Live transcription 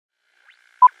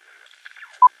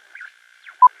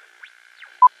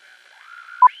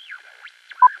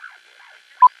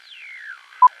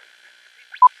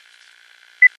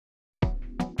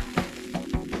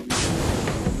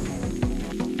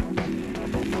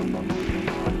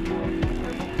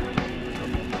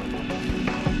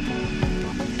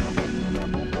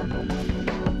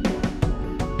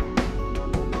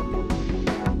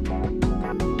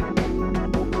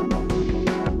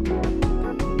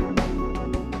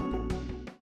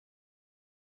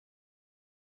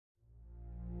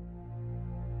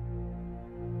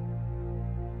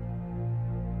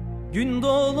Gün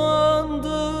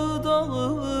dolandı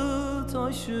dağı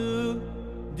taşı,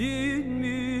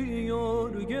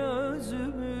 dinmiyor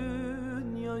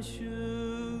gözümün yaşı.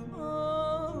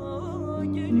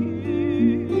 Gelin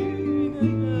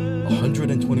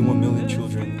 121 million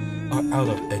children are out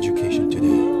of education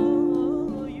today.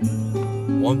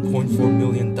 1.4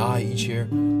 million die each year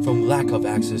from lack of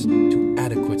access to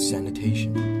adequate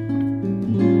sanitation.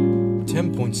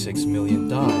 10.6 million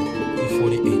die before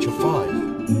the age of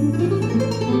 5.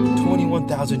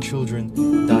 21,000 children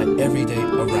die every day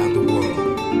around the world.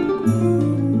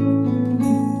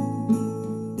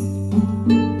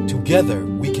 Together,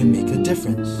 we can make a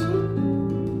difference.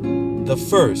 The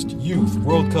first Youth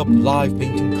World Cup live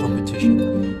painting competition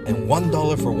and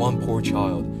 $1 for one poor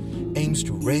child aims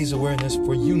to raise awareness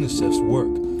for UNICEF's work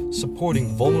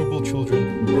supporting vulnerable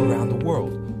children around the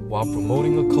world while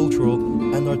promoting a cultural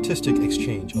and artistic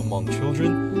exchange among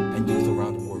children and youth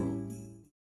around the world.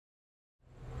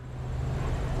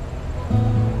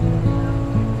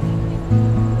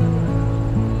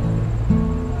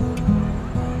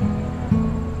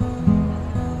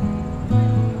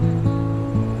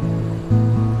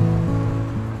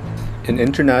 An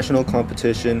international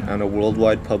competition and a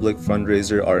worldwide public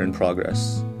fundraiser are in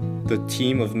progress. The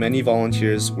team of many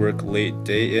volunteers work late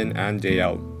day in and day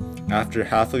out. After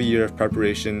half a year of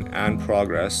preparation and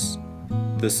progress,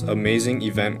 this amazing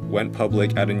event went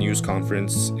public at a news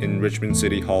conference in Richmond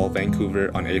City Hall,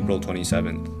 Vancouver on April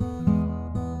 27th.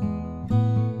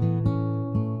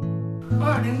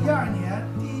 2012年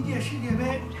第一届世界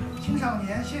杯青少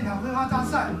年现场绘画大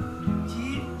赛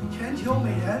及全球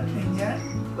每人每年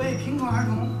为贫困儿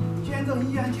童捐赠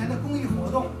1元钱的公益活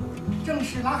动正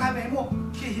式拉开帷幕，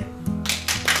谢谢。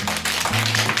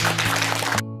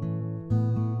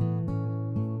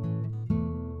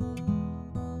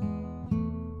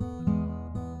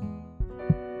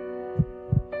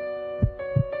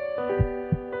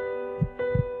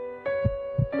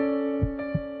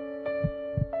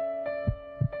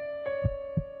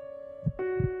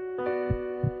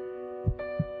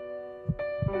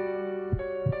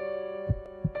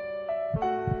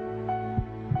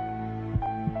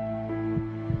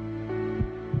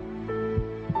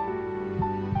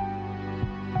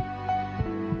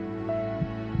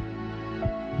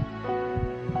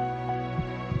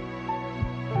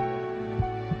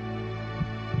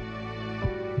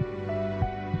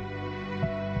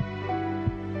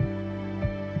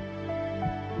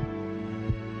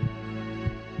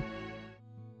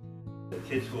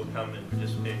Kids who will come and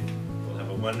participate will have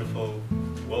a wonderful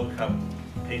World Cup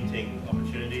painting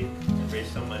opportunity and raise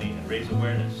some money and raise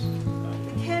awareness.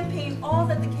 The campaign, all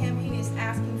that the campaign is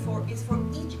asking for is for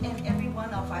each and every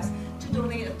one of us to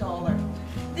donate $1.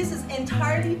 This is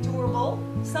entirely doable,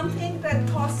 something that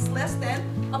costs less than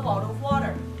a bottle of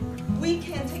water. We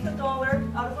can take $1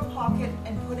 out of our pocket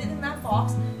and put it in that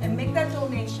box and make that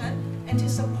donation and to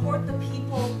support the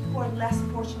people who are less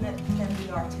fortunate than we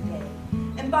are today.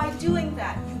 And by doing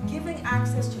that, you're giving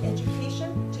access to education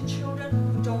to children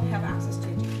who don't have access to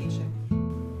education.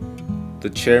 The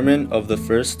chairman of the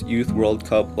first Youth World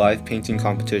Cup live painting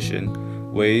competition,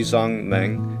 Wei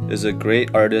Zhangmeng, is a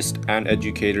great artist and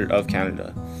educator of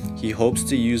Canada. He hopes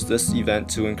to use this event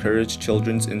to encourage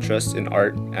children's interest in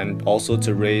art and also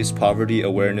to raise poverty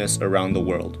awareness around the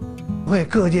world. 为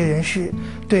各界人士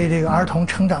对这个儿童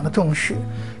成长的重视，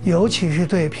尤其是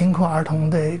对贫困儿童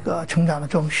的一个成长的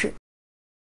重视。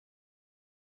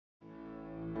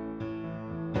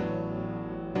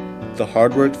 The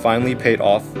hard work finally paid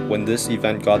off when this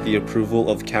event got the approval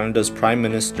of Canada's Prime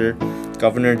Minister,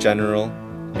 Governor General,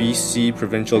 BC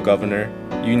Provincial Governor,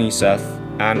 UNICEF,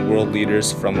 and world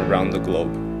leaders from around the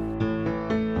globe.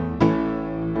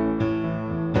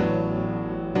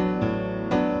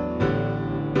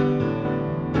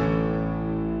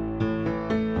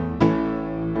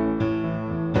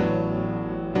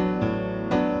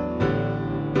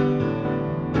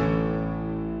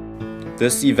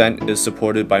 This event is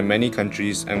supported by many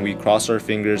countries, and we cross our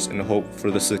fingers and hope for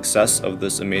the success of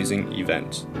this amazing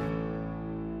event.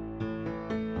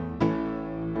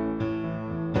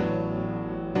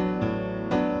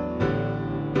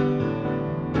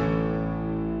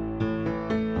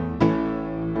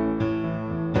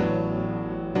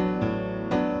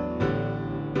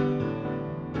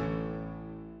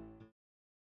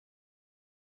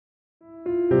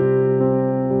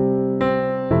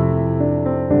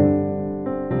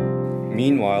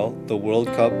 Meanwhile, the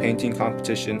World Cup painting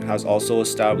competition has also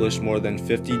established more than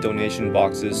 50 donation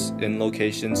boxes in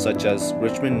locations such as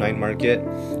Richmond Night Market,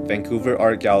 Vancouver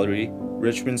Art Gallery,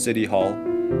 Richmond City Hall,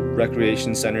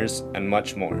 recreation centers, and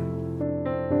much more.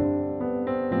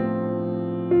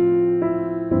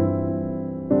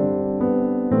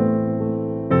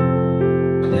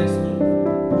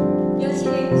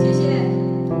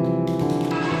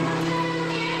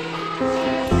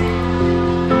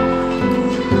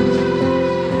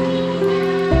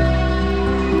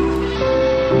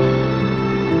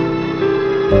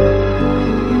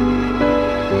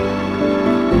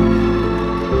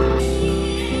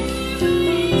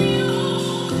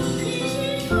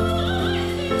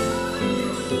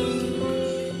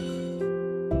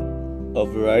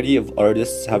 variety of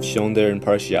artists have shown their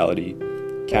impartiality.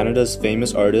 Canada's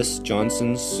famous artist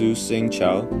Johnson Su Sing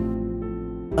Chow.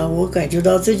 我感觉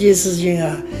到这件事情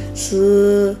啊，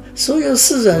是所有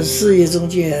诗人事业中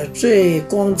间最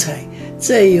光彩、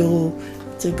最有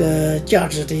这个价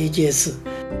值的一件事。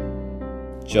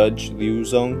Judge Liu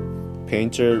Zong,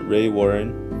 painter Ray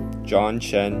Warren, John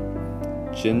Chen,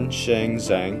 Jin Sheng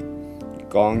Zhang,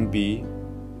 Gong Bi,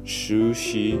 Shu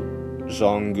Shi,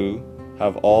 Zhang Gu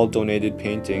have all donated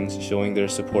paintings showing their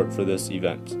support for this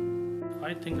event.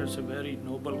 I think it's a very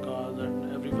noble cause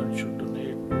and everyone should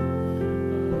donate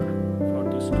for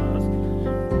this cause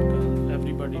because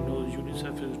everybody knows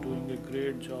UNICEF is doing a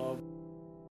great job.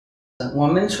 我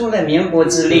们出了绵薄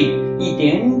之力，一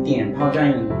点点抛砖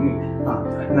引玉啊。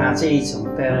那这一种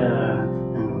的，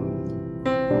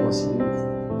我是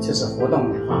就是活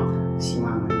动的哈，希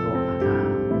望能够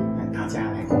把它大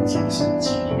家来共享盛举。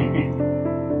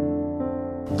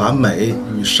把美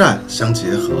与善相结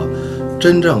合，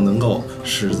真正能够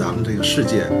使咱们这个世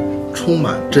界充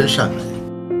满真善美。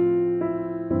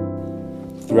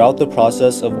Throughout the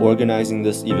process of organizing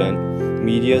this event,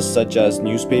 media such as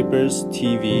newspapers,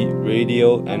 TV,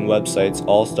 radio, and websites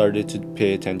all started to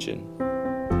pay attention.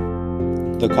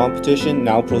 The competition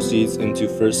now proceeds into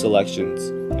first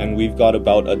selections, and we've got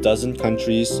about a dozen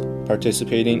countries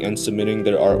participating and submitting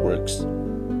their artworks.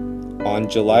 On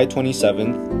July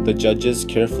 27th, the judges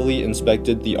carefully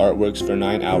inspected the artworks for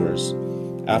 9 hours.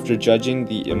 After judging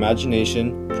the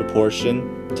imagination, proportion,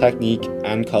 technique,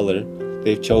 and color,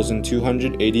 they've chosen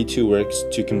 282 works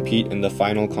to compete in the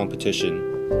final competition.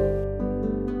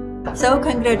 So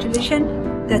congratulations,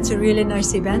 that's a really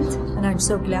nice event and I'm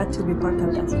so glad to be part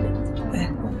of that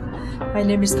event. My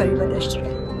name is Fariba Dashtre.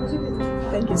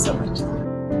 Thank you so much.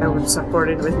 I would support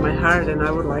it with my heart and I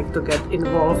would like to get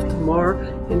involved more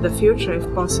in the future if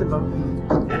possible.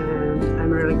 And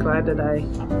I'm really glad that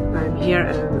I'm here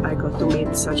and I got to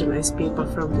meet such nice people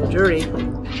from the jury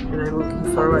and I'm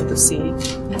looking forward to see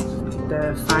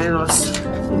the finals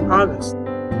in August.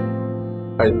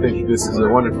 I think this is a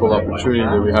wonderful opportunity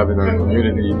that we have in our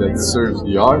community that serves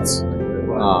the arts,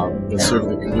 that serves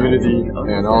the community,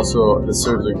 and also that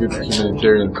serves a good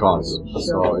humanitarian cause.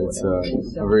 So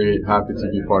I'm very happy to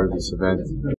be part of this event.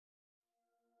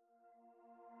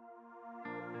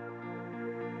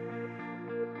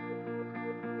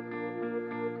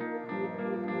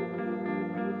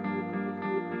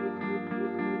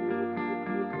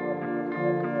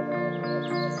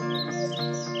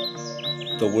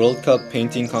 The World Cup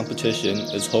painting competition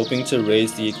is hoping to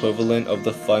raise the equivalent of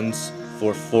the funds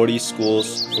for 40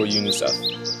 schools for UNICEF.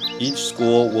 Each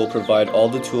school will provide all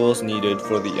the tools needed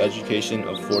for the education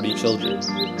of 40 children.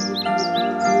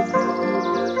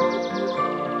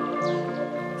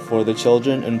 For the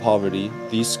children in poverty,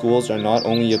 these schools are not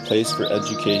only a place for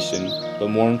education, but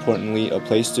more importantly, a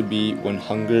place to be when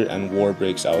hunger and war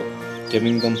breaks out,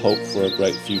 giving them hope for a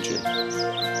bright future.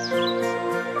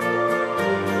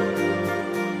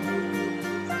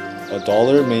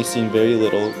 $1 may seem very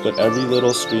little, but every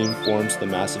little stream forms the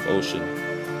massive ocean.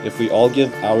 If we all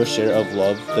give our share of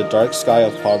love, the dark sky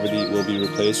of poverty will be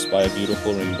replaced by a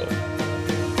beautiful rainbow.